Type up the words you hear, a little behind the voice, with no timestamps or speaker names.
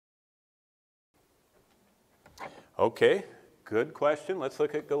Okay, good question. Let's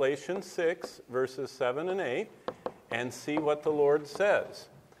look at Galatians 6, verses 7 and 8, and see what the Lord says.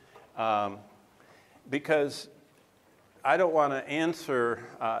 Because I don't want to answer,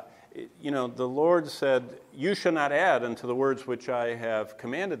 the Lord said, "You shall not add unto the words which I have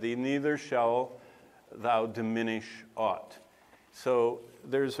commanded thee, neither shall thou diminish aught." So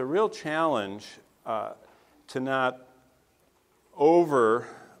there's a real challenge to not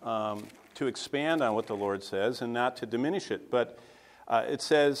to expand on what the Lord says and not to diminish it. But it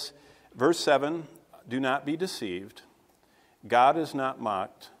says, verse 7, "Do not be deceived. God is not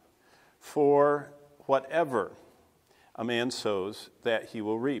mocked. For whatever a man sows, that he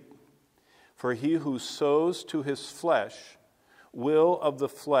will reap. For he who sows to his flesh will of the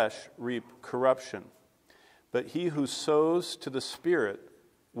flesh reap corruption. But he who sows to the Spirit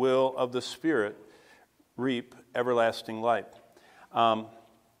will of the Spirit reap everlasting life."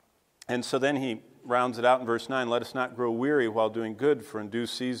 And so then he rounds it out in verse 9, "Let us not grow weary while doing good, for in due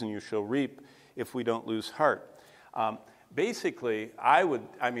season you shall reap if we don't lose heart." Basically,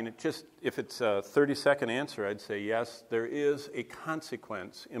 if it's a 30-second answer, I'd say yes, there is a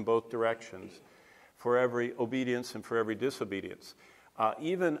consequence in both directions for every obedience and for every disobedience.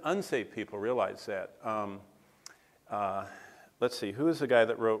 Even unsaved people realize that. Let's see, who is the guy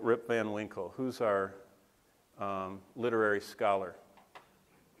that wrote Rip Van Winkle? Who's our literary scholar?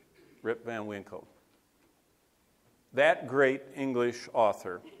 Rip Van Winkle. That great English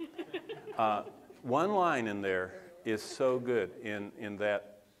author. One line in there is so good in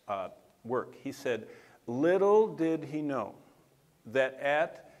that work. He said, "Little did he know that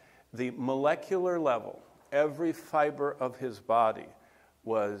at the molecular level, every fiber of his body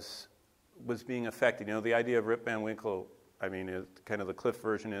was being affected." You know, the idea of Rip Van Winkle, kind of the Cliff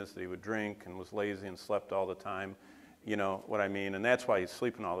version is that he would drink and was lazy and slept all the time. You know what I mean? And that's why he's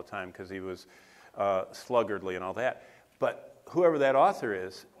sleeping all the time, because he was sluggardly and all that. But whoever that author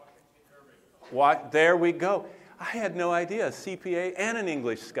is, there we go. I had no idea, a CPA and an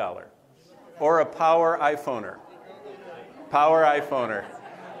English scholar, or a power iPhoner. Power iPhoner.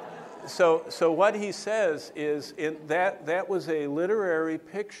 So what he says is that was a literary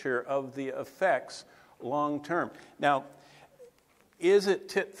picture of the effects long term. Now, is it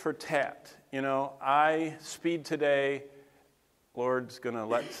tit for tat? You know, I speed today, Lord's going to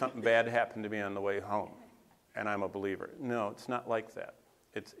let something bad happen to me on the way home, and I'm a believer. No, it's not like that.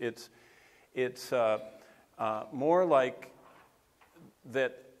 It's more like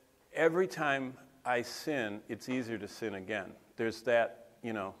that every time I sin, it's easier to sin again. There's that,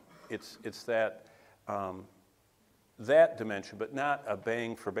 it's that that dimension, but not a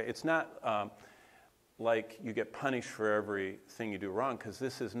bang for bang. It's not like you get punished for everything you do wrong, because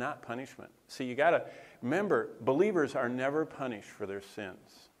this is not punishment. See, you got to remember, believers are never punished for their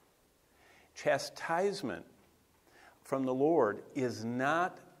sins. Chastisement from the Lord is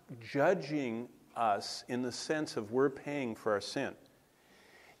not judging us in the sense of we're paying for our sin.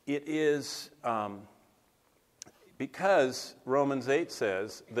 It is because Romans 8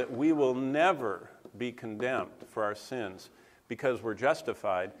 says that we will never be condemned for our sins because we're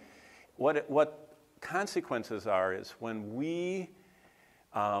justified. What consequences are is when we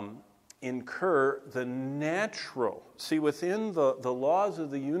incur the natural, see, within the laws of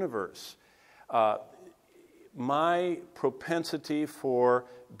the universe, my propensity for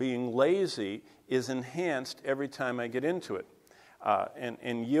being lazy is enhanced every time I get into it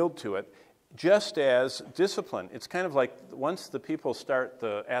and yield to it, just as discipline. It's kind of like once the people start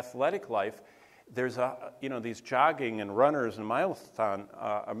the athletic life, there's these jogging and runners and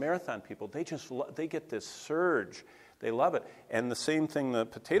marathon people. They get this surge. They love it. And the same thing the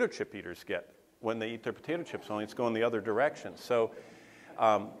potato chip eaters get when they eat their potato chips. Only it's going the other direction. So,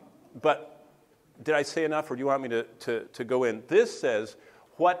 but did I say enough, or do you want me to go in? This says,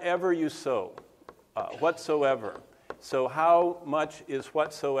 whatever you sow, whatsoever. So how much is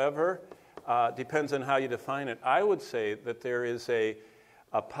whatsoever? Depends on how you define it. I would say that there is a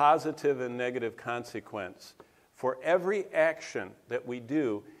positive and negative consequence for every action that we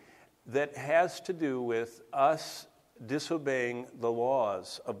do that has to do with us disobeying the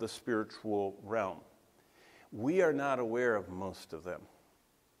laws of the spiritual realm. We are not aware of most of them.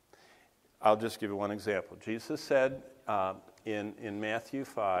 I'll just give you one example. Jesus said in Matthew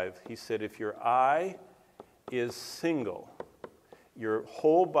 5, he said, if your eye is single, your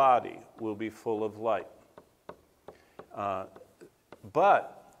whole body will be full of light.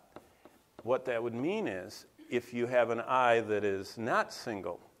 But what that would mean is, if you have an eye that is not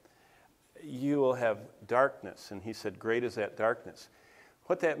single, you will have darkness. And he said, great is that darkness.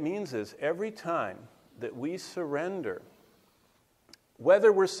 What that means is, every time that we surrender,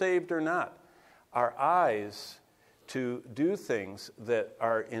 whether we're saved or not, our eyes to do things that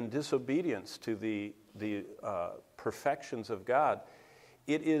are in disobedience to the perfections of God,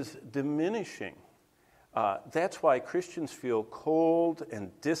 it is diminishing. That's why Christians feel cold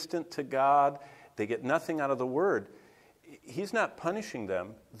and distant to God. They get nothing out of the Word. He's not punishing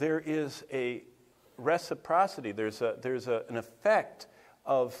them. There is a reciprocity. There's an effect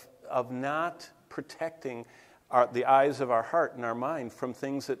of not protecting the eyes of our heart and our mind from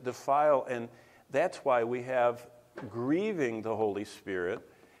things that defile. And that's why we have grieving the Holy Spirit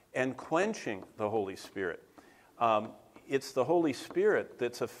and quenching the Holy Spirit. It's the Holy Spirit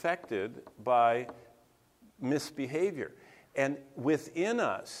that's affected by misbehavior. And within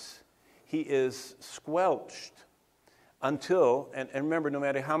us, he is squelched until, and remember, no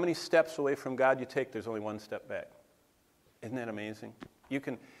matter how many steps away from God you take, there's only one step back. Isn't that amazing? You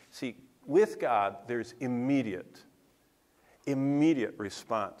can see, with God, there's immediate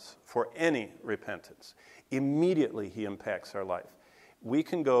response for any repentance. Immediately, he impacts our life. We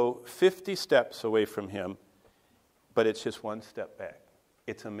can go 50 steps away from him, but it's just one step back.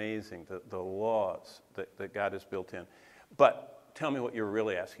 It's amazing, the laws that God has built in. But tell me what you're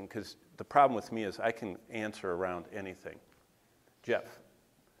really asking, because the problem with me is I can answer around anything. Jeff.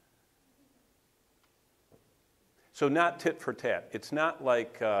 So not tit for tat. It's not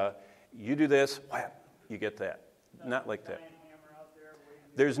like you do this, whap, you get that. Not like that.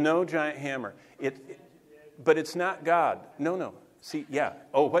 There's no giant hammer. But it's not God. No. See, yeah.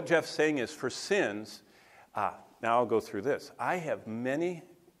 Oh, what Jeff's saying is for sins, now I'll go through this. I have many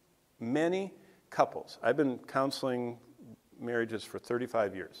couples. I've been counseling marriages for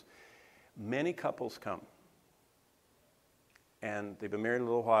 35 years. Many couples come, and they've been married a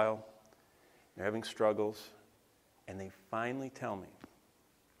little while, they're having struggles, and they finally tell me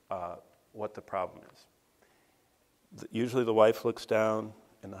what the problem is. Usually the wife looks down,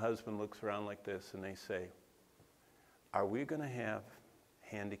 and the husband looks around like this, and they say, are we going to have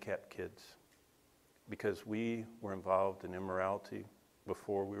handicapped kids because we were involved in immorality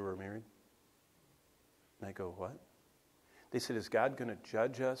before we were married? And I go, what? They said, is God going to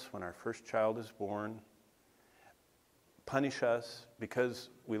judge us when our first child is born? Punish us because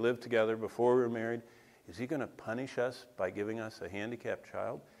we lived together before we were married? Is he going to punish us by giving us a handicapped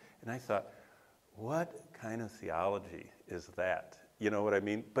child? And I thought, what kind of theology is that? You know what I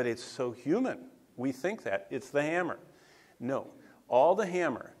mean? But it's so human. We think that. It's the hammer. No. All the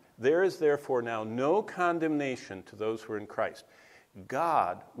hammer. There is therefore now no condemnation to those who are in Christ.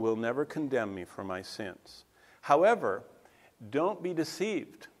 God will never condemn me for my sins. However, don't be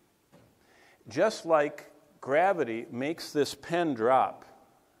deceived. Just like gravity makes this pen drop,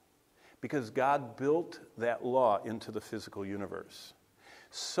 because God built that law into the physical universe.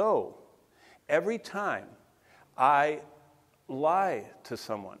 So, every time I lie to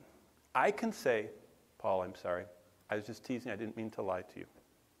someone, I can say, Paul, I'm sorry. I was just teasing. I didn't mean to lie to you.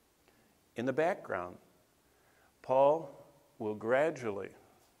 In the background, Paul will gradually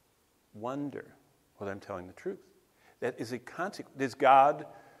wonder whether I'm telling the truth. That is a consequence. Is God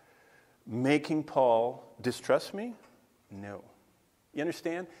making Paul distrust me? No. You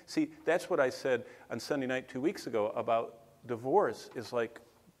understand? See, that's what I said on Sunday night 2 weeks ago about divorce is like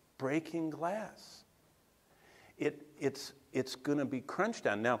breaking glass. It's going to be crunched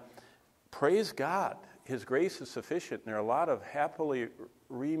on. Now, praise God. His grace is sufficient. And there are a lot of happily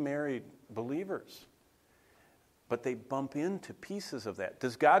remarried believers. But they bump into pieces of that.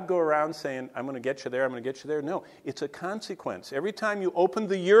 Does God go around saying, I'm going to get you there, I'm going to get you there? No, it's a consequence. Every time you open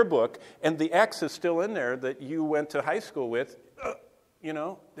the yearbook and the ex is still in there that you went to high school with,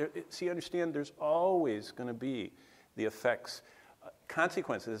 see, understand, there's always going to be the effects,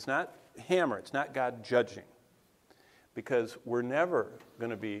 consequences. It's not hammer, it's not God judging. Because we're never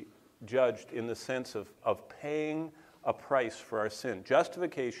going to be judged in the sense of paying a price for our sin.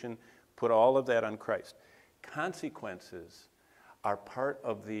 Justification, put all of that on Christ. Consequences are part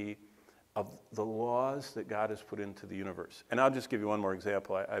of the laws that God has put into the universe. And I'll just give you one more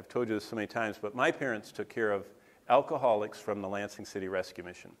example. I've told you this so many times, but my parents took care of alcoholics from the Lansing City Rescue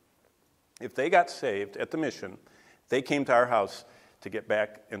Mission. If they got saved at the mission, they came to our house to get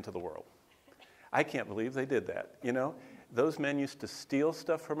back into the world. I can't believe they did that, you know? Those men used to steal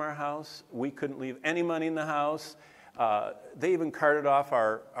stuff from our house. We couldn't leave any money in the house. They even carted off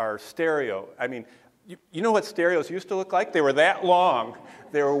our stereo. I mean, you know what stereos used to look like? They were that long.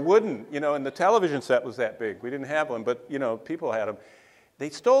 They were wooden, and the television set was that big. We didn't have one, but, people had them. They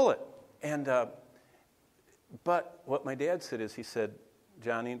stole it. And but what my dad said is, he said,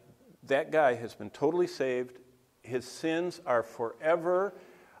 Johnny, that guy has been totally saved. His sins are forever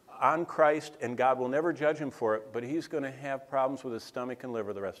on Christ, and God will never judge him for it, but he's going to have problems with his stomach and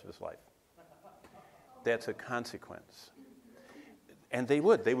liver the rest of his life. That's a consequence. And they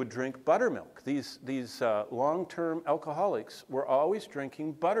would drink buttermilk. These long-term alcoholics were always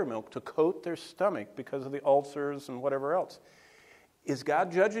drinking buttermilk to coat their stomach because of the ulcers and whatever else. Is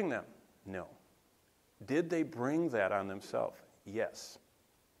God judging them? No. Did they bring that on themselves? Yes.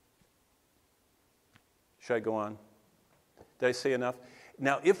 Should I go on? Did I say enough?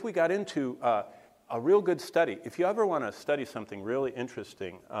 Now, if we got into a real good study, if you ever want to study something really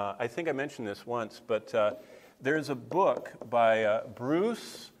interesting, I think I mentioned this once, but there's a book by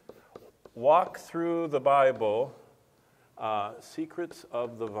Bruce, Walk Through the Bible, Secrets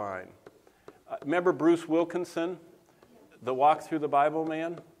of the Vine. Remember Bruce Wilkinson, the Walk Through the Bible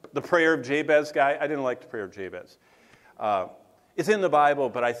man? The Prayer of Jabez guy? I didn't like the Prayer of Jabez. It's in the Bible,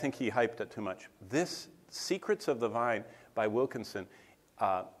 but I think he hyped it too much. This Secrets of the Vine by Wilkinson,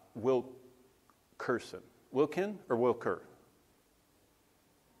 Wilkerson. Wilkin or Wilker?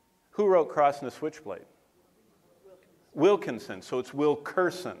 Who wrote Cross and the Switchblade? Wilkinson. So it's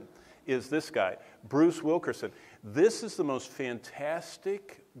Wilkerson is this guy, Bruce Wilkerson. This is the most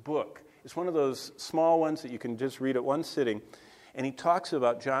fantastic book. It's one of those small ones that you can just read at one sitting. And he talks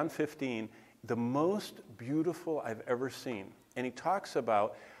about John 15, the most beautiful I've ever seen. And he talks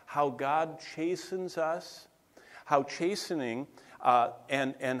about how God chastens us, how chastening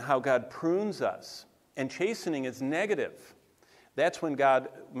and how God prunes us. And chastening is negative. That's when God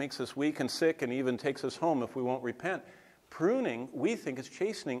makes us weak and sick and even takes us home if we won't repent. Pruning, we think, is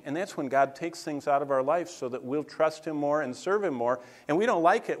chastening, and that's when God takes things out of our life so that we'll trust Him more and serve Him more, and we don't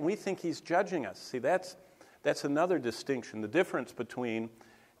like it, and we think He's judging us. See, that's another distinction, the difference between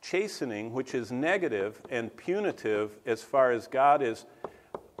chastening, which is negative, and punitive as far as God is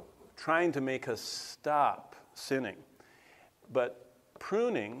trying to make us stop sinning. But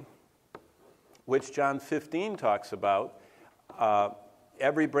pruning, which John 15 talks about,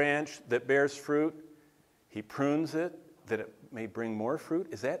 every branch that bears fruit, He prunes it, that it may bring more fruit.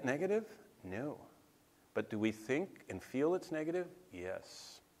 Is that negative? No. But do we think and feel it's negative?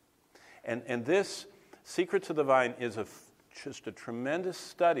 Yes. And this Secrets of the Vine is just a tremendous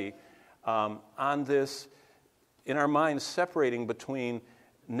study on this, in our minds, separating between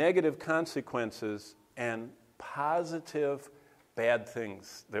negative consequences and positive bad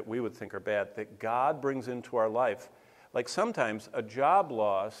things that we would think are bad, that God brings into our life. Like sometimes a job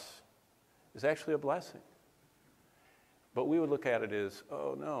loss is actually a blessing. But we would look at it as,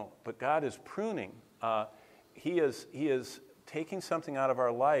 oh no, but God is pruning. He is taking something out of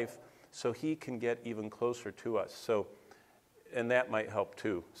our life so He can get even closer to us. So, and that might help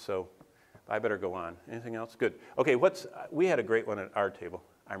too. So I better go on. Anything else? Good. Okay, we had a great one at our table.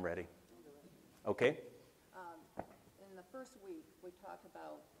 I'm ready. Okay? In the first week, we talked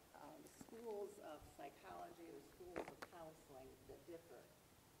about the schools of psychology, the schools of counseling that differ.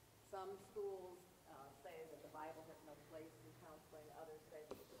 Some schools say that the Bible has no place in counseling. Others say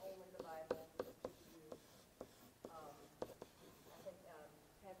that it's only the Bible that should be used. I think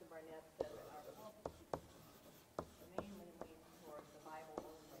Pastor Barnett said that our focus mainly leans towards the Bible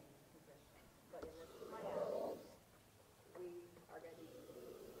only position. But in this class, we are going to be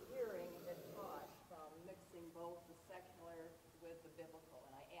hearing and taught from mixing both the secular with the biblical.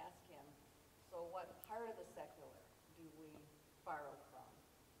 And I asked him, so what part of the secular do we borrow from?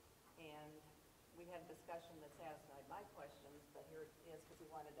 And we had a discussion that satisfied my questions, but here it is because we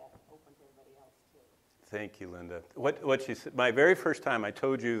wanted that open to everybody else too. Thank you, Linda. What she said, my very first time, I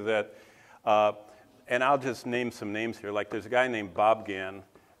told you that, and I'll just name some names here. Like there's a guy named Bob Gann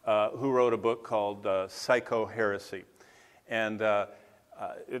who wrote a book called Psycho-Heresy, and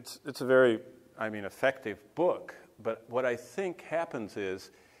it's a very, effective book. But what I think happens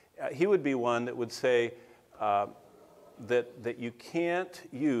is he would be one that would say that you can't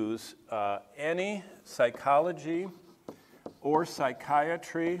use any psychology or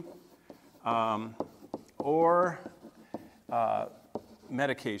psychiatry or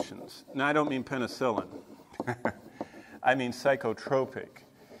medications. Now, I don't mean penicillin. I mean psychotropic.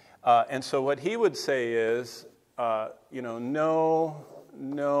 And so what he would say is, no,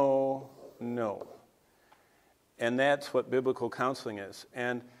 no, no. And that's what biblical counseling is.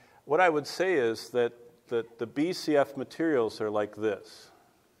 And what I would say is that the BCF materials are like this.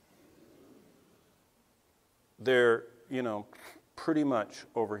 They're, pretty much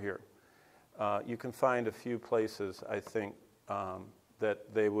over here. You can find a few places, I think,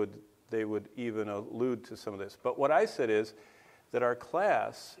 that they would even allude to some of this. But what I said is that our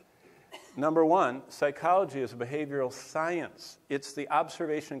class, number one, psychology is a behavioral science. It's the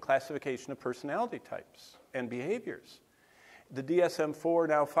observation and classification of personality types and behaviors. The DSM-4,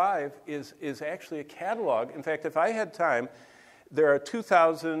 now 5, is actually a catalog. In fact, if I had time, There are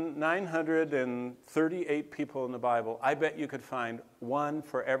 2,938 people in the Bible. I bet you could find one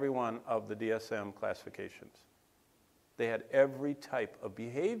for every one of the DSM classifications. They had every type of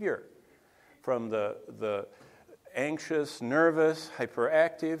behavior, from the anxious, nervous,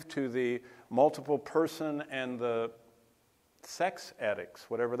 hyperactive, to the multiple person and the sex addicts,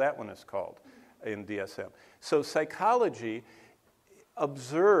 whatever that one is called in DSM. So psychology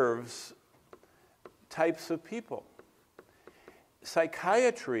observes types of people.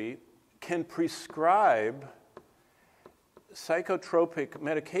 Psychiatry can prescribe psychotropic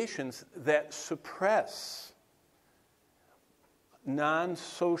medications that suppress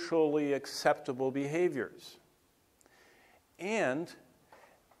non-socially acceptable behaviors. And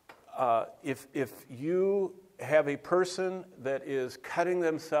if you have a person that is cutting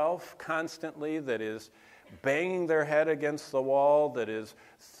themselves constantly, that is banging their head against the wall, that is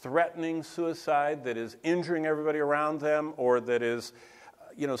threatening suicide, that is injuring everybody around them, or that is,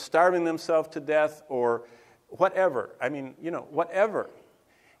 starving themselves to death, or whatever. Whatever.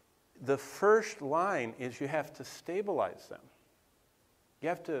 The first line is you have to stabilize them. You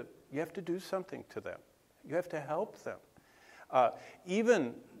have to do something to them. You have to help them.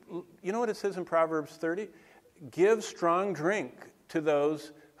 Even, you know what it says in Proverbs 30? Give strong drink to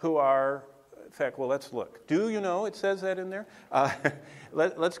those who are. In fact, well, let's look. Do you know it says that in there?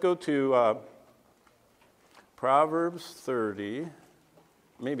 Let's go to Proverbs 30.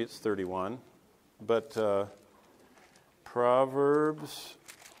 Maybe it's 31. But Proverbs,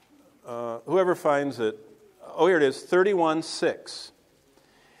 whoever finds it. Oh, here it is, 31:6.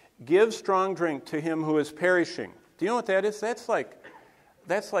 Give strong drink to him who is perishing. Do you know what that is? That's like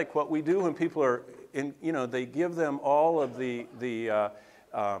what we do when people are in, they give them all of the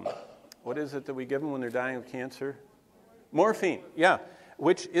what is it that we give them when they're dying of cancer? Morphine, yeah.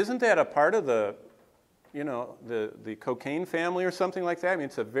 Which, isn't that a part of the cocaine family or something like that? I mean,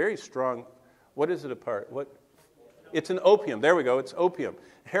 it's a very strong, what is it a part? It's an opium. There we go, it's opium.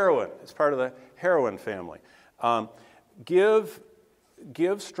 Heroin, it's part of the heroin family. Give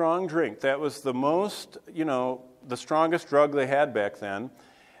strong drink. That was the most, the strongest drug they had back then.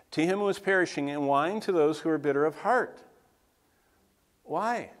 To him who is perishing, and wine to those who are bitter of heart.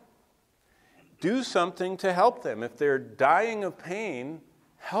 Why? Do something to help them. If they're dying of pain,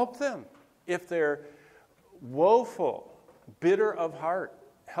 help them. If they're woeful, bitter of heart,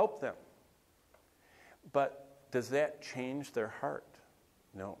 help them. But does that change their heart?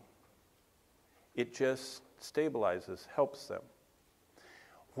 No. It just stabilizes, helps them.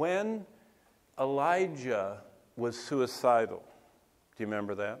 When Elijah was suicidal, do you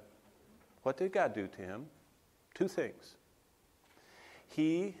remember that? What did God do to him? Two things.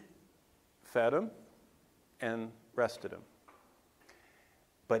 He fed him and rested him.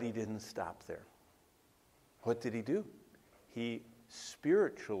 But he didn't stop there. What did he do? He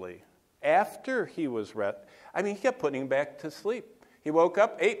spiritually, after he was he kept putting him back to sleep. He woke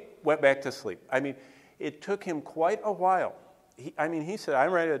up, ate, went back to sleep. It took him quite a while. He said,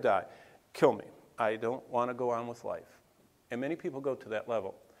 I'm ready to die. Kill me. I don't want to go on with life. And many people go to that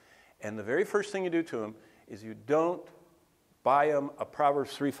level. And the very first thing you do to them is you don't buy them a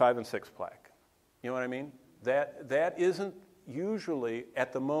Proverbs 3, 5, and 6 plaque. You know what I mean? That isn't usually,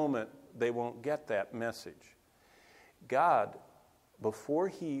 at the moment, they won't get that message. God, before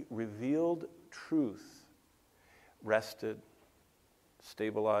he revealed truth, rested,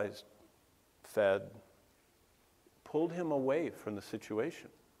 stabilized, fed, pulled him away from the situation.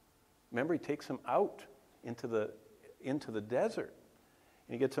 Remember, he takes him out into the desert,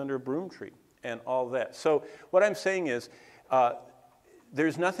 and he gets under a broom tree and all that. So what I'm saying is,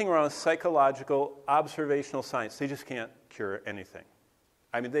 there's nothing wrong with psychological observational science. They just can't cure anything.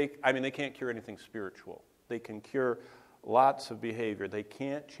 They can't cure anything spiritual. They can cure lots of behavior. They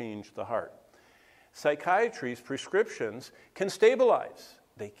can't change the heart. Psychiatry's prescriptions can stabilize.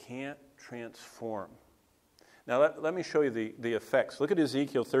 They can't transform. Now let me show you the effects. Look at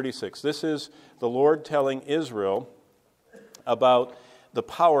Ezekiel 36. This is the Lord telling Israel about the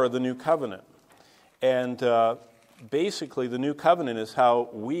power of the new covenant. And basically, the new covenant is how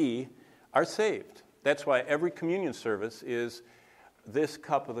we are saved. That's why every communion service is this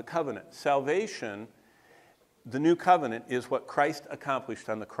cup of the covenant. Salvation, the new covenant, is what Christ accomplished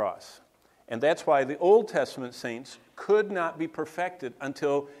on the cross. And that's why the Old Testament saints could not be perfected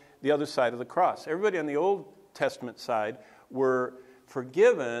until the other side of the cross. Everybody on the Old Testament side were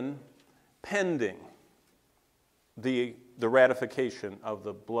forgiven pending the ratification of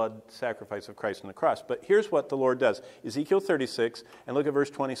the blood sacrifice of Christ on the cross. But here's what the Lord does. Ezekiel 36, and look at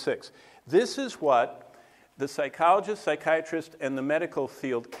verse 26. This is what the psychologist, psychiatrist, and the medical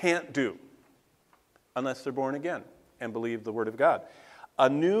field can't do unless they're born again. and believe the word of God. A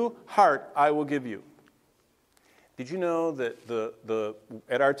new heart I will give you. Did you know that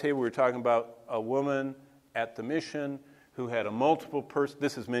at our table we were talking about a woman at the mission who had a multiple person,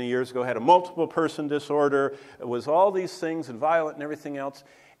 this is many years ago, had a multiple person disorder, it was all these things and violent and everything else,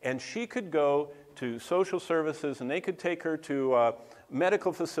 and she could go to social services and they could take her to a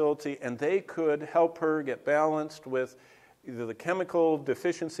medical facility and they could help her get balanced with either the chemical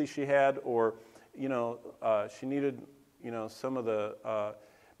deficiency she had or, she needed, some of the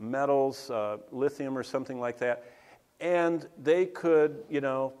metals, lithium or something like that. And they could,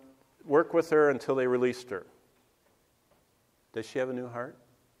 work with her until they released her. Does she have a new heart?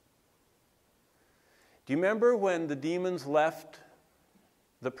 Do you remember when the demons left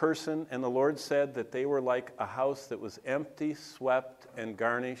the person and the Lord said that they were like a house that was empty, swept, and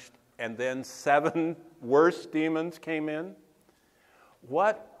garnished, and then 7 worse demons came in?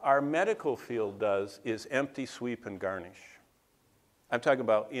 What our medical field does is empty, sweep, and garnish. I'm talking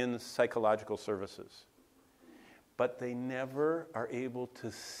about in psychological services. But they never are able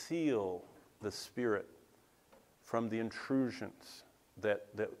to seal the spirit from the intrusions that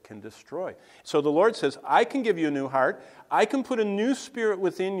can destroy. So the Lord says, I can give you a new heart. I can put a new spirit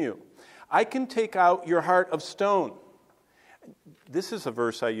within you. I can take out your heart of stone. This is a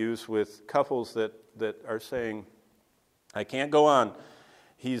verse I use with couples that are saying, I can't go on.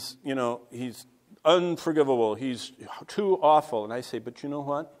 He's unforgivable. He's too awful. And I say, but you know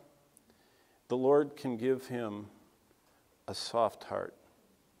what? The Lord can give him a soft heart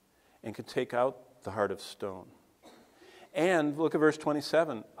and can take out the heart of stone. And look at verse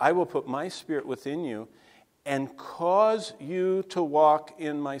 27. I will put my spirit within you and cause you to walk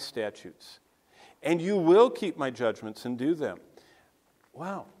in my statutes. And you will keep my judgments and do them.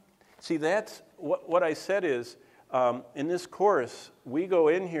 Wow. See, that's what I said is, in this course, we go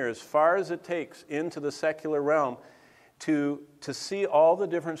in here as far as it takes into the secular realm to see all the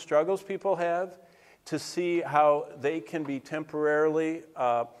different struggles people have, to see how they can be temporarily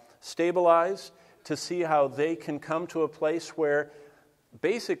stabilized, to see how they can come to a place where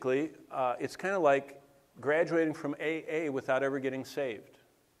basically it's kind of like graduating from AA without ever getting saved.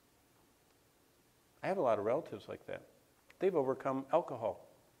 I have a lot of relatives like that. They've overcome alcohol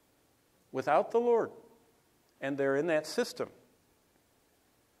without the Lord, and they're in that system.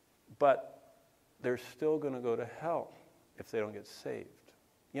 But they're still going to go to hell if they don't get saved.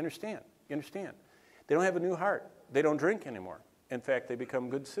 You understand? You understand? They don't have a new heart. They don't drink anymore. In fact, they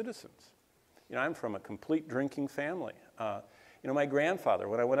become good citizens. I'm from a complete drinking family. My grandfather,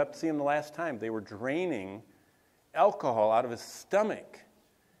 when I went up to see him the last time, they were draining alcohol out of his stomach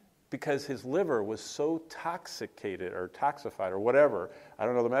because his liver was so toxicated or toxified or whatever. I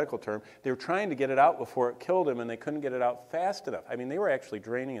don't know the medical term. They were trying to get it out before it killed him, and they couldn't get it out fast enough. They were actually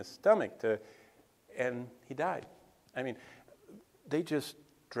draining his stomach and he died. They just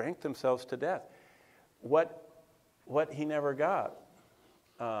drank themselves to death. What he never got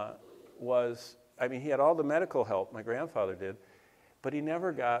was, he had all the medical help, my grandfather did, but he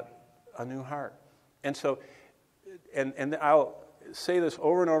never got a new heart. And so, and I'll say this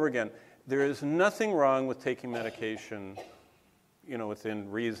over and over again, there is nothing wrong with taking medication, within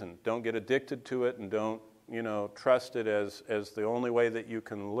reason. Don't get addicted to it and don't, trust it as the only way that you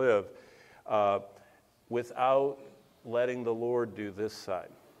can live without letting the Lord do this side.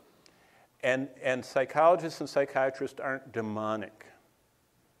 And psychologists and psychiatrists aren't demonic.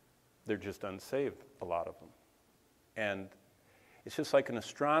 They're just unsaved, a lot of them. And it's just like an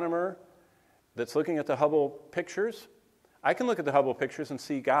astronomer that's looking at the Hubble pictures. I can look at the Hubble pictures and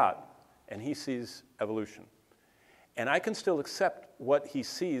see God, and he sees evolution. And I can still accept what he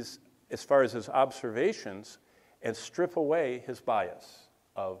sees as far as his observations and strip away his bias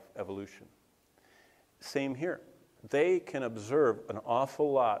of evolution. Same here. They can observe an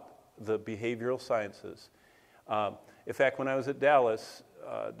awful lot the behavioral sciences. In fact, when I was at Dallas,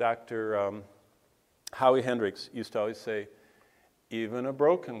 Dr. Howie Hendricks used to always say, even a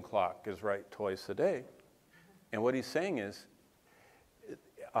broken clock is right twice a day. And what he's saying is,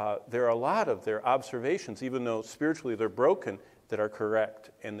 there are a lot of their observations, even though spiritually they're broken, that are correct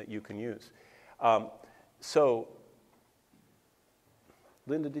and that you can use. So,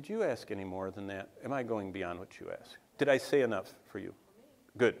 Linda, did you ask any more than that? Am I going beyond what you asked? Did I say enough for you?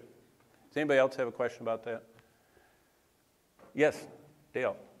 Good. Does anybody else have a question about that? Yes,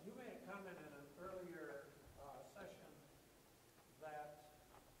 Dale. You made a comment in an earlier session that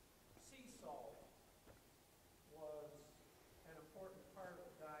sea salt was an important part of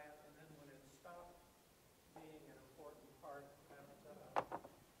the diet, and then when it stopped being an important part, that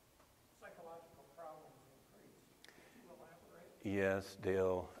psychological problems increased. Can you elaborate? Yes,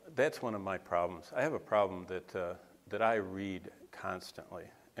 Dale. That's one of my problems. I have a problem that that I read constantly.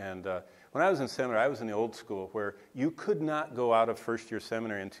 And when I was in seminary, I was in the old school where you could not go out of first-year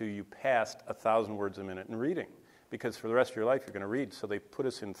seminary until you passed 1,000 words a minute in reading, because for the rest of your life you're going to read. So they put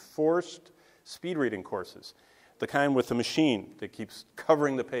us in forced speed reading courses, the kind with the machine that keeps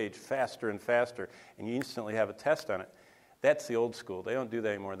covering the page faster and faster, and you instantly have a test on it. That's the old school. They don't do that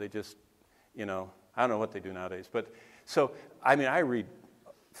anymore. They just, I don't know what they do nowadays. But so, I read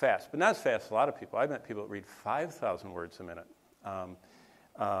fast, but not as fast as a lot of people. I met people that read 5,000 words a minute.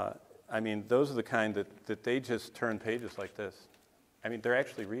 Those are the kind that they just turn pages like this. They're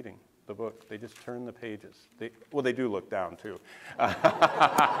actually reading the book. They just turn the pages. They do look down, too.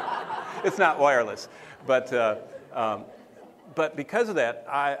 It's not wireless. But because of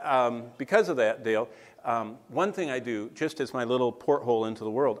that, Dale, one thing I do, just as my little porthole into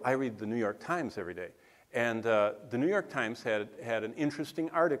the world, I read the New York Times every day. And the New York Times had an interesting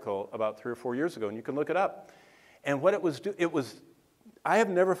article about 3 or 4 years ago, and you can look it up. And what it was, I have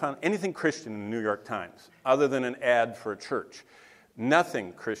never found anything Christian in the New York Times other than an ad for a church.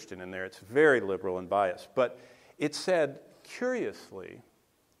 Nothing Christian in there. It's very liberal and biased. But it said, curiously,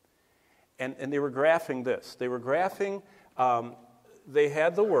 and they were graphing this. They were graphing, they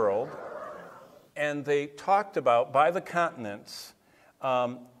had the world, and they talked about, by the continents,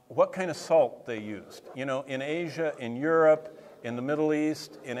 what kind of salt they used. In Asia, in Europe, in the Middle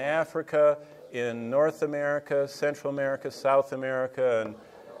East, in Africa, in North America, Central America, South America,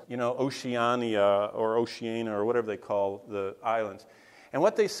 and Oceania or Oceania or whatever they call the islands. And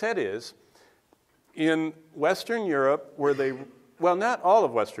what they said is, in Western Europe, not all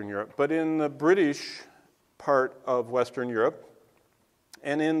of Western Europe, but in the British part of Western Europe,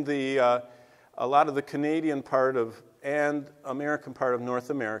 and in a lot of the Canadian part and American part of North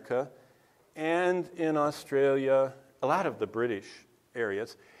America, and in Australia, a lot of the British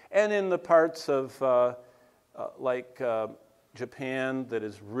areas, and in the parts of Japan that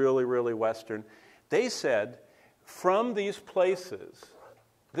is really, really Western, they said, from these places,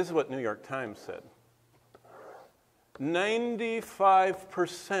 this is what New York Times said,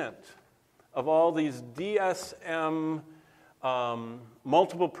 95% of all these DSM,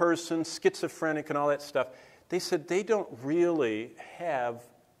 multiple person, schizophrenic, and all that stuff, they said they don't really have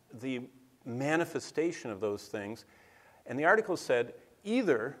the manifestation of those things. And the article said,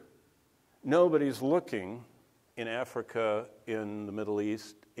 either nobody's looking in Africa, in the Middle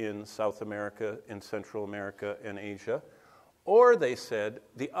East, in South America, in Central America, and Asia, or they said,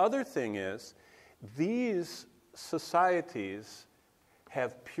 the other thing is, these societies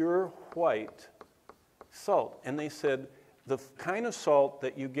have pure white salt. And they said, the kind of salt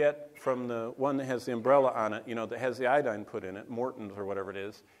that you get from the one that has the umbrella on it, that has the iodine put in it, Morton's or whatever it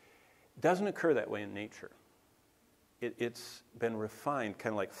is, doesn't occur that way in nature. It's been refined,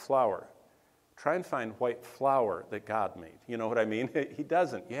 kind of like flour. Try and find white flour that God made. You know what I mean? He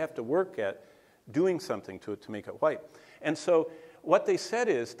doesn't. You have to work at doing something to it to make it white. And so what they said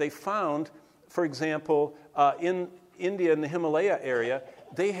is they found, for example, in India, in the Himalaya area,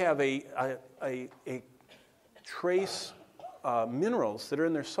 they have a trace minerals that are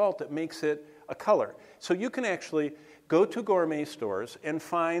in their salt that makes it a color. So you can actually go to gourmet stores and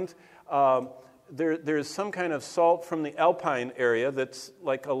find there's some kind of salt from the Alpine area that's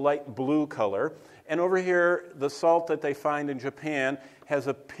like a light blue color. And over here, the salt that they find in Japan has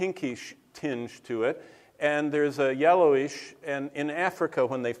a pinkish tinge to it. And there's a yellowish, and in Africa,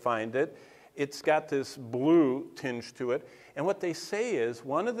 when they find it, it's got this blue tinge to it. And what they say is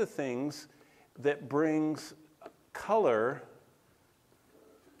one of the things that brings color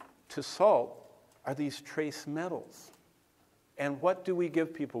to salt are these trace metals. And what do we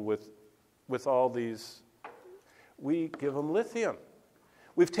give people with all these? We give them lithium.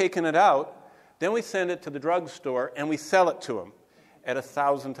 We've taken it out, then we send it to the drugstore, and we sell it to them at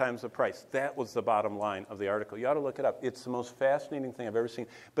 1,000 times the price. That was the bottom line of the article. You ought to look it up. It's the most fascinating thing I've ever seen.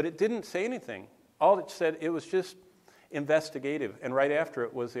 But it didn't say anything. All it said, it was just investigative. And right after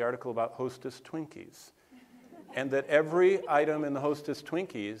it was the article about Hostess Twinkies. And that every item in the Hostess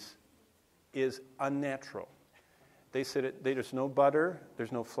Twinkies is unnatural. They said there's no butter,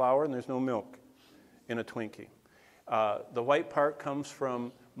 there's no flour, and there's no milk in a Twinkie. The white part comes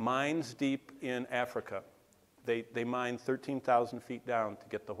from mines deep in Africa. They mine 13,000 feet down to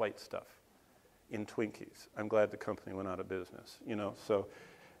get the white stuff in Twinkies. I'm glad the company went out of business, so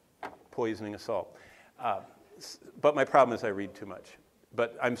poisoning us all. But my problem is I read too much.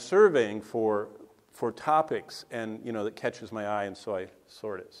 But I'm surveying for topics and that catches my eye, and so I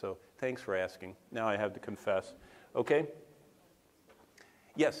sort it. So thanks for asking. Now I have to confess. Okay?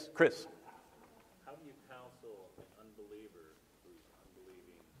 Yes, Chris. How do you counsel an unbeliever whose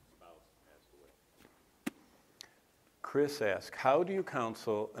unbelieving spouse passed away? Chris asked, how do you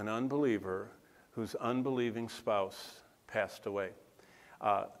counsel an unbeliever whose unbelieving spouse passed away?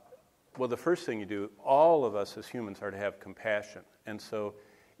 Well, the first thing you do, all of us as humans are to have compassion. And so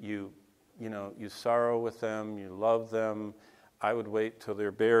you sorrow with them, you love them. I would wait till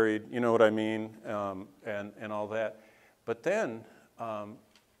they're buried, you know what I mean, and all that. But then, I'm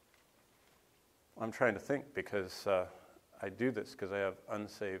trying to think because I do this because I have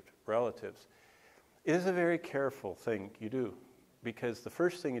unsaved relatives. It is a very careful thing you do, because the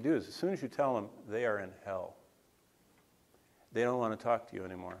first thing you do is as soon as you tell them they are in hell, they don't want to talk to you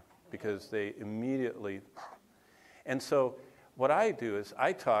anymore because they immediately... And so what I do is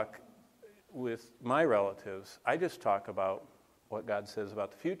I talk with my relatives, I just talk about what God says about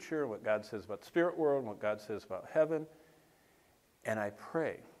the future, what God says about the spirit world, and what God says about heaven, and I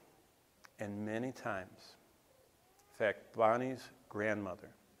pray. And many times, in fact, Bonnie's grandmother,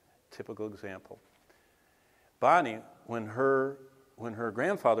 typical example. Bonnie, when her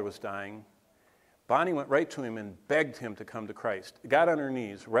grandfather was dying, Bonnie went right to him and begged him to come to Christ. Got on her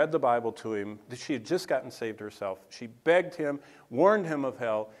knees, read the Bible to him. She had just gotten saved herself. She begged him, warned him of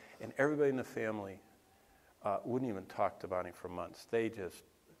hell, and everybody in the family wouldn't even talk to Bonnie for months.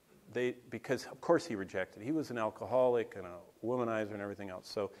 Because of course he rejected it. He was an alcoholic and a womanizer and everything else.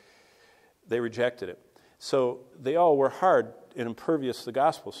 So they rejected it. So they all were hard and impervious to the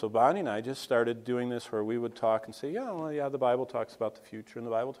gospel. So Bonnie and I just started doing this where we would talk and say, yeah, the Bible talks about the future and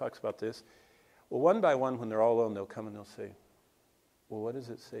the Bible talks about this. Well, one by one, when they're all alone, they'll come and they'll say, well, what does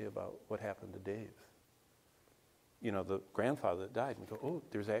it say about what happened to Dave? You know, the grandfather that died. And we go, oh,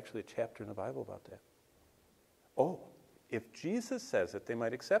 there's actually a chapter in the Bible about that. Oh, if Jesus says it, they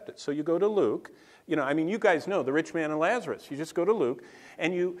might accept it. So you go to Luke. You guys know the rich man and Lazarus. You just go to Luke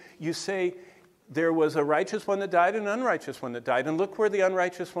and you say, there was a righteous one that died and an unrighteous one that died, and look where the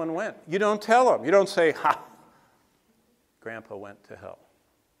unrighteous one went. You don't tell them. You don't say, ha, Grandpa went to hell.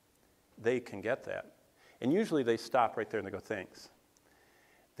 They can get that. And usually they stop right there and they go, thanks.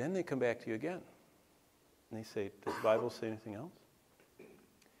 Then they come back to you again. And they say, does the Bible say anything else?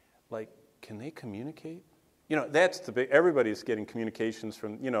 Like, can they communicate? That's the big, everybody's getting communications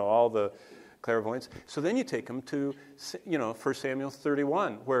from, all the clairvoyants. So then you take them to, 1 Samuel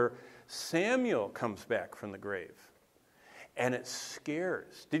 31, where Samuel comes back from the grave. And it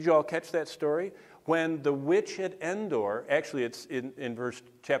scares. Did you all catch that story? When the witch at Endor, actually it's in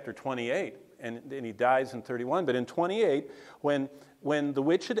chapter 28, and he dies in 31, but in 28, when the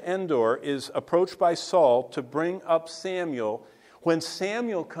witch at Endor is approached by Saul to bring up Samuel, when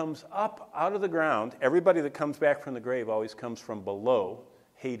Samuel comes up out of the ground, everybody that comes back from the grave always comes from below.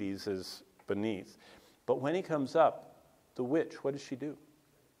 Hades is beneath. But when he comes up, the witch, what does she do?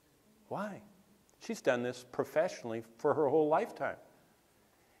 Why? She's done this professionally for her whole lifetime.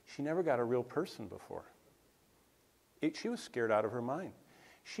 She never got a real person before. She was scared out of her mind.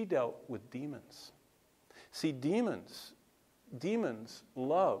 She dealt with demons. See, demons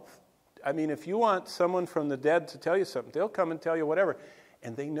love. I mean, if you want someone from the dead to tell you something, they'll come and tell you whatever.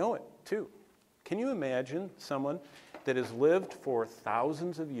 And they know it, too. Can you imagine someone that has lived for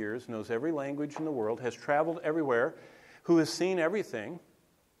thousands of years, knows every language in the world, has traveled everywhere, who has seen everything,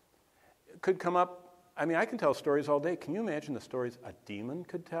 could come up? I mean, I can tell stories all day. Can you imagine the stories a demon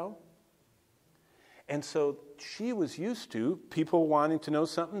could tell? And so she was used to people wanting to know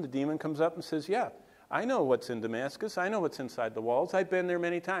something. The demon comes up and says, yeah, I know what's in Damascus. I know what's inside the walls. I've been there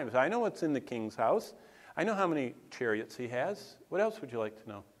many times. I know what's in the king's house. I know how many chariots he has. What else would you like to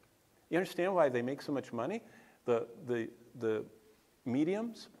know? You understand why they make so much money? The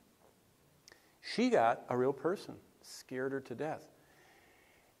mediums? She got a real person. Scared her to death.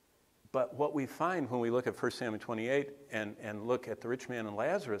 But what we find when we look at 1 Samuel 28 and look at the rich man and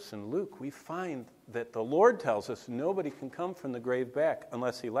Lazarus in Luke, we find that the Lord tells us nobody can come from the grave back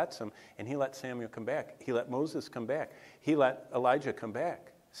unless he lets them. And he let Samuel come back. He let Moses come back. He let Elijah come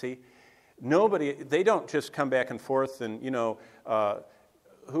back. See, they don't just come back and forth and,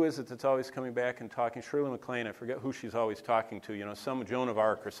 who is it that's always coming back and talking? Shirley MacLaine, I forget who she's always talking to, some Joan of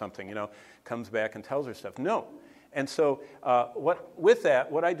Arc or something, comes back and tells her stuff. No. And so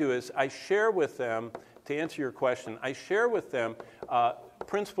what I do is I share with them, to answer your question, I share with them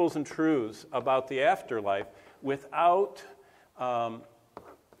principles and truths about the afterlife without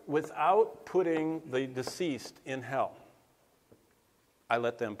putting the deceased in hell. I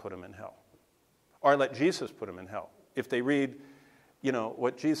let them put them in hell. Or I let Jesus put them in hell if they read,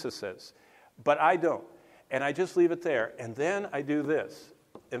 what Jesus says. But I don't. And I just leave it there. And then I do this.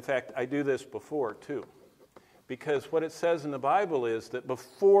 In fact, I do this before, too. Because what it says in the Bible is that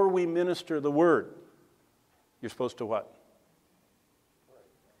before we minister the word, you're supposed to what?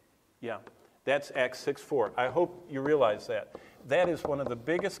 Yeah. That's Acts 6:4. I hope you realize that. That is one of the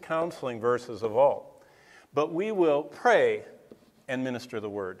biggest counseling verses of all. But we will pray and minister the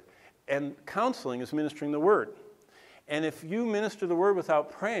word. And counseling is ministering the word. And if you minister the word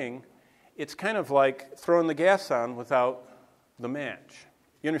without praying, it's kind of like throwing the gas on without the match.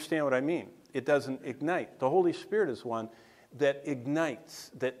 You understand what I mean? It doesn't ignite. The Holy Spirit is one that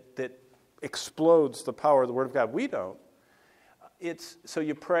ignites, that explodes the power of the Word of God. We don't. So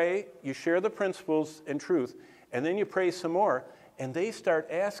you pray, you share the principles and truth, and then you pray some more, and they start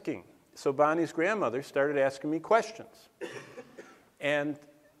asking. So Bonnie's grandmother started asking me questions. And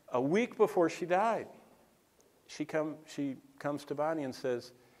a week before she died, she comes to Bonnie and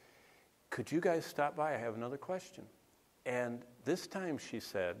says, could you guys stop by? I have another question. And this time she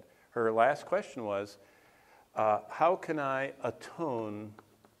said, her last question was, how can I atone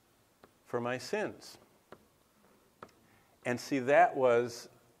for my sins? And see, that was,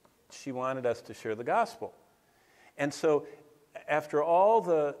 she wanted us to share the gospel. And so after all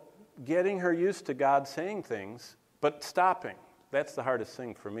the getting her used to God saying things, but stopping, that's the hardest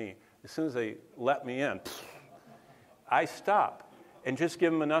thing for me. As soon as they let me in, I stop and just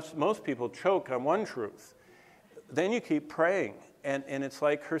give them enough. Most people choke on one truth. Then you keep praying, and it's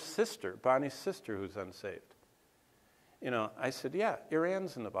like her sister, Bonnie's sister, who's unsaved. You know, I said, yeah,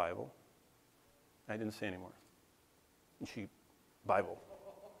 Iran's in the Bible. I didn't say anymore. And she, Bible.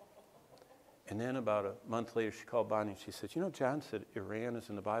 And then about a month later, she called Bonnie and she said, you know, John said Iran is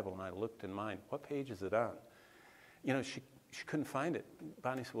in the Bible. And I looked in mine. What page is it on? You know, she couldn't find it.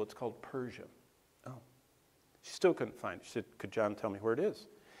 Bonnie said, well, it's called Persia. Oh. She still couldn't find it. She said, could John tell me where it is?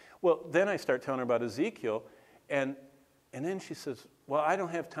 Well, then I start telling her about Ezekiel. And then she says, well, I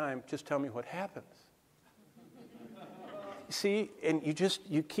don't have time. Just tell me what happens. See, and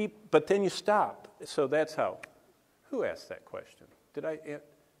you keep, but then you stop. So that's how. Who asked that question?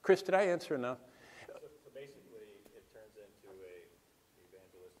 Chris, did I answer enough? So basically, it turns into a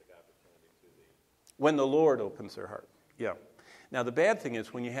evangelistic opportunity to the... When the Lord opens their heart, yeah. Now, the bad thing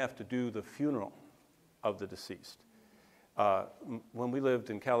is when you have to do the funeral of the deceased. When we lived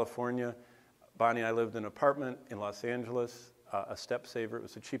in California, Bonnie and I lived in an apartment in Los Angeles, a step saver. It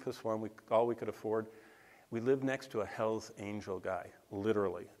was the cheapest one, all we could afford. We lived next to a Hell's Angel guy,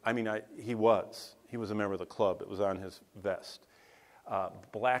 literally. I mean, he was a member of the club. It was on his vest.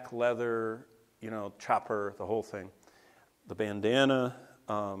 Black leather, you know, chopper, the whole thing. The bandana,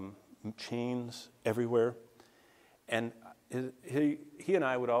 chains everywhere. And he and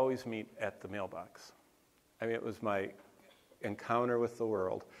I would always meet at the mailbox. I mean, it was my encounter with the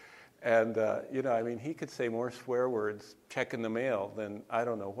world. And, you know, I mean, he could say more swear words checking the mail than I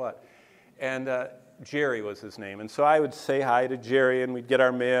don't know what. And Jerry was his name. And so I would say hi to Jerry, and we'd get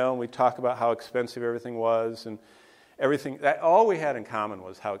our mail, and we'd talk about how expensive everything was, and everything. All we had in common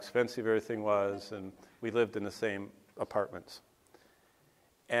was how expensive everything was, and we lived in the same apartments.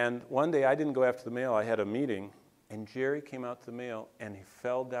 And one day I didn't go after the mail. I had a meeting, and Jerry came out to the mail, and he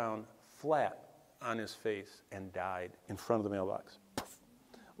fell down flat on his face and died in front of the mailbox,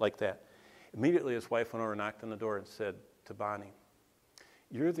 like that. Immediately his wife went over and knocked on the door and said to Bonnie,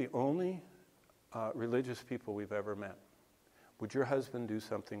 you're the only religious people we've ever met. Would your husband do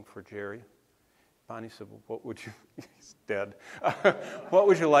something for Jerry? Bonnie said, well, what would you, he's dead. What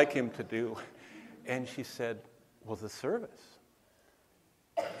would you like him to do? And she said, well, the service.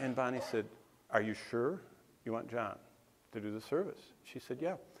 And Bonnie said, are you sure you want John to do the service? She said,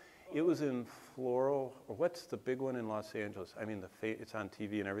 yeah. It was in Floral, or what's the big one in Los Angeles? I mean, it's on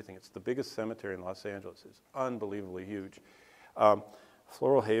TV and everything. It's the biggest cemetery in Los Angeles. It's unbelievably huge.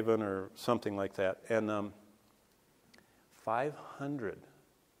 Floral Haven or something like that. And 500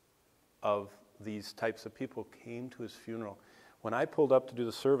 of these types of people came to his funeral. When I pulled up to do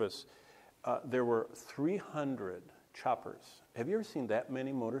the service, there were 300 choppers. Have you ever seen that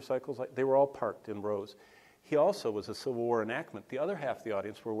many motorcycles? They were all parked in rows. He also was a Civil War enactment. The other half of the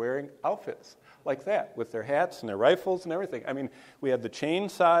audience were wearing outfits like that, with their hats and their rifles and everything. I mean, we had the chain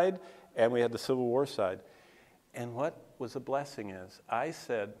side and we had the Civil War side. And what was a blessing is, I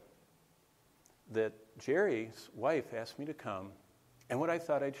said that Jerry's wife asked me to come, and what I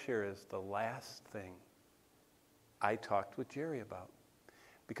thought I'd share is the last thing I talked with Jerry about.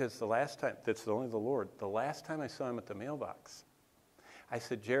 Because the last time, that's only the Lord, the last time I saw him at the mailbox, I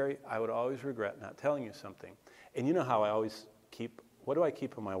said, Jerry, I would always regret not telling you something. And you know how I always keep, what do I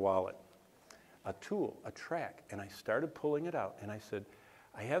keep in my wallet? A tool, a track. And I started pulling it out, and I said,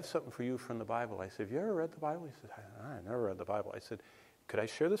 I have something for you from the Bible. I said, have you ever read the Bible? He said, I never read the Bible. I said, could I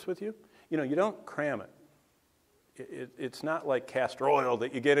share this with you? You know, you don't cram it. It's not like castor oil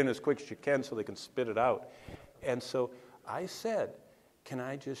that you get in as quick as you can so they can spit it out. And so I said, can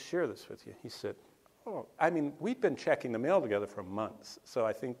I just share this with you? He said, oh, I mean, we'd been checking the mail together for months, so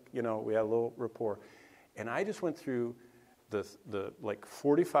I think, we had a little rapport. And I just went through the like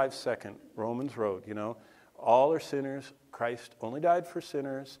 45-second Romans road, all are sinners, Christ only died for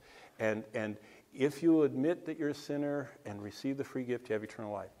sinners, and if you admit that you're a sinner and receive the free gift, you have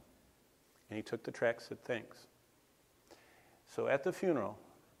eternal life. And he took the tract, said, thanks. So at the funeral,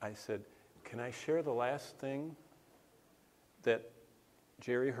 I said, can I share the last thing that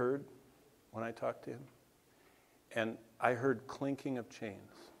Jerry heard when I talked to him? And I heard clinking of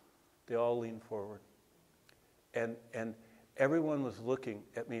chains. They all leaned forward. And everyone was looking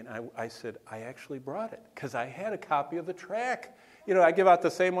at me, and I said, I actually brought it, because I had a copy of the tract. I give out the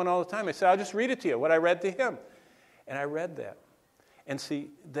same one all the time. I said, I'll just read it to you, what I read to him. And I read that. And see,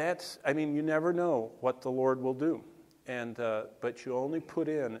 you never know what the Lord will do. But you only put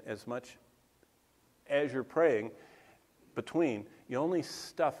in as much as you're praying you only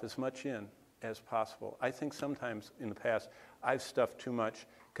stuff as much in as possible. I think sometimes in the past, I've stuffed too much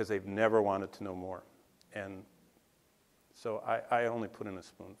because they've never wanted to know more. And so I only put in a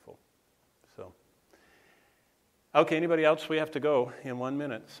spoonful. So, okay, anybody else? We have to go in 1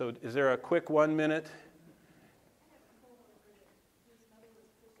 minute. So is there a quick 1 minute?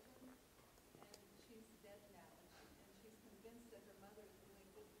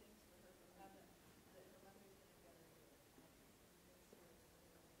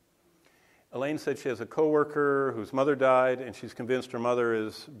 Elaine said she has a coworker whose mother died, and she's convinced her mother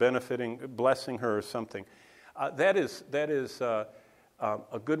is blessing her or something. That is a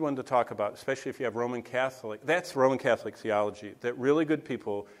good one to talk about, especially if you have Roman Catholic. That's Roman Catholic theology, that really good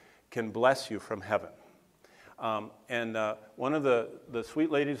people can bless you from heaven. And one of the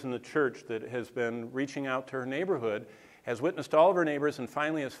sweet ladies in the church that has been reaching out to her neighborhood has witnessed all of her neighbors and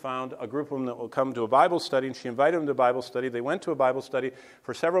finally has found a group of them that will come to a Bible study, and she invited them to a Bible study. They went to a Bible study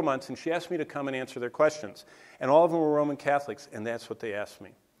for several months, and she asked me to come and answer their questions. And all of them were Roman Catholics, and that's what they asked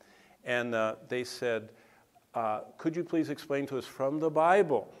me. And they said, could you please explain to us from the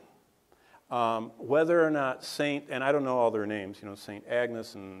Bible whether or not Saint, and I don't know all their names, Saint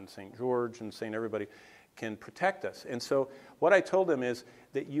Agnes and Saint George and Saint everybody, can protect us. And so what I told them is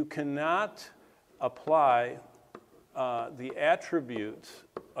that you cannot apply the attributes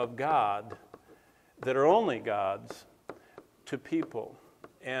of God that are only God's to people.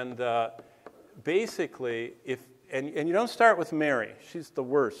 And basically, and you don't start with Mary. She's the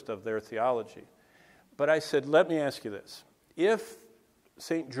worst of their theology. But I said, let me ask you this. If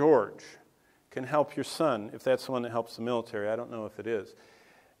St. George can help your son, if that's the one that helps the military, I don't know if it is,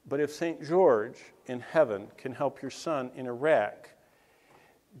 but if St. George in heaven can help your son in Iraq,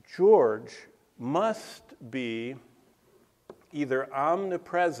 George must be either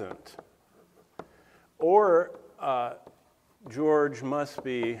omnipresent or George must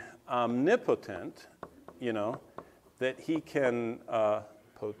be omnipotent, that he can,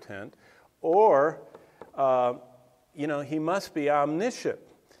 potent, or, he must be omniscient.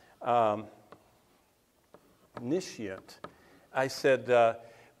 Omniscient. I said,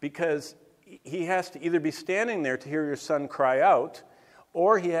 because he has to either be standing there to hear your son cry out,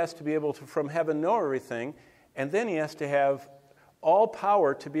 or he has to be able to, from heaven, know everything, and then he has to have all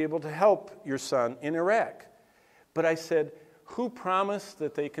power to be able to help your son in Iraq. But I said, who promised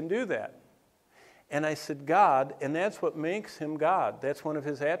that they can do that? And I said, God, and that's what makes him God. That's one of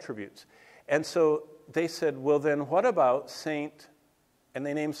his attributes. And so they said, well, then what about Saint, and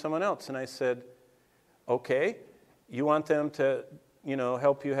they named someone else. And I said, okay, you want them to,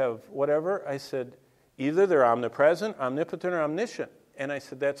 help you have whatever? I said, either they're omnipresent, omnipotent, or omniscient. And I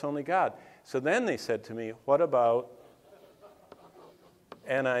said, that's only God. So then they said to me, what about,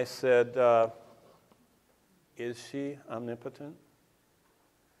 and I said, is she omnipotent?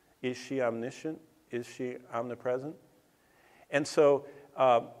 Is she omniscient? Is she omnipresent? And so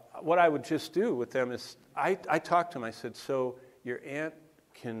what I would just do with them is, I talked to them, I said, so your aunt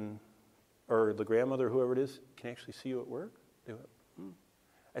can, or the grandmother, whoever it is, can actually see you at work? They went,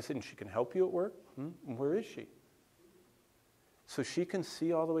 I said, and she can help you at work? And where is she? So she can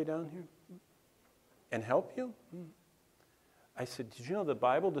see all the way down here and help you? I said, did you know the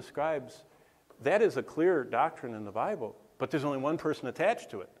Bible describes, that is a clear doctrine in the Bible, but there's only one person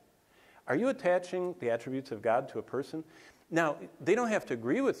attached to it. Are you attaching the attributes of God to a person? Now, they don't have to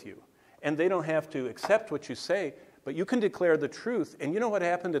agree with you, and they don't have to accept what you say, but you can declare the truth. And you know what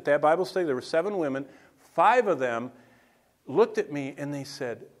happened at that Bible study? There were 7 women. 5 of them looked at me, and they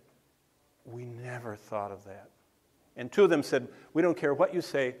said, we never thought of that. And 2 of them said, we don't care what you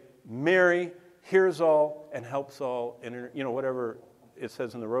say. Mary hears all and helps all, and whatever it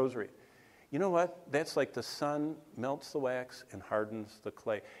says in the rosary. You know what? That's like the sun melts the wax and hardens the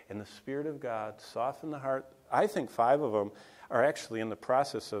clay. And the Spirit of God softened the heart. I think 5 of them are actually in the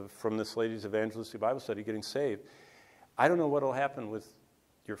process of, from this ladies' evangelistic Bible study, getting saved. I don't know what will happen with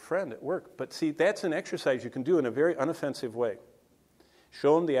your friend at work. But see, that's an exercise you can do in a very unoffensive way.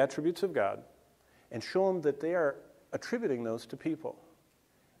 Show them the attributes of God and show them that they are attributing those to people.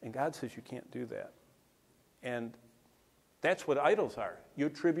 And God says you can't do that. And that's what idols are. You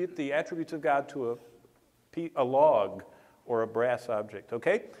attribute the attributes of God to a log or a brass object,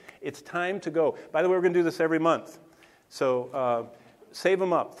 okay? It's time to go. By the way, we're going to do this every month. So save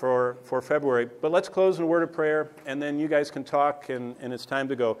them up for February. But let's close in a word of prayer, and then you guys can talk, and it's time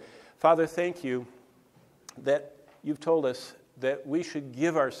to go. Father, thank you that you've told us that we should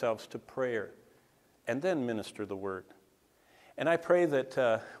give ourselves to prayer and then minister the word. And I pray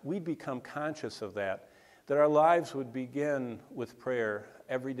that we'd become conscious of that our lives would begin with prayer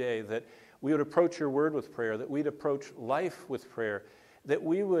every day, that we would approach your word with prayer, that we'd approach life with prayer, that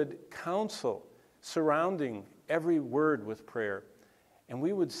we would counsel surrounding every word with prayer. And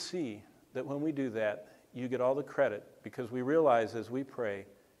we would see that when we do that, you get all the credit, because we realize as we pray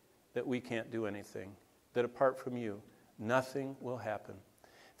that we can't do anything, that apart from you, nothing will happen.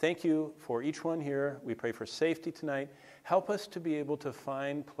 Thank you for each one here. We pray for safety tonight. Help us to be able to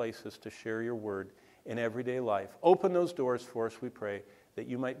find places to share your word in everyday life. Open those doors for us, we pray, that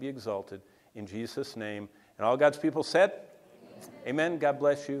you might be exalted. In Jesus' name. And all God's people said, Amen. God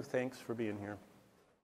bless you. Thanks for being here.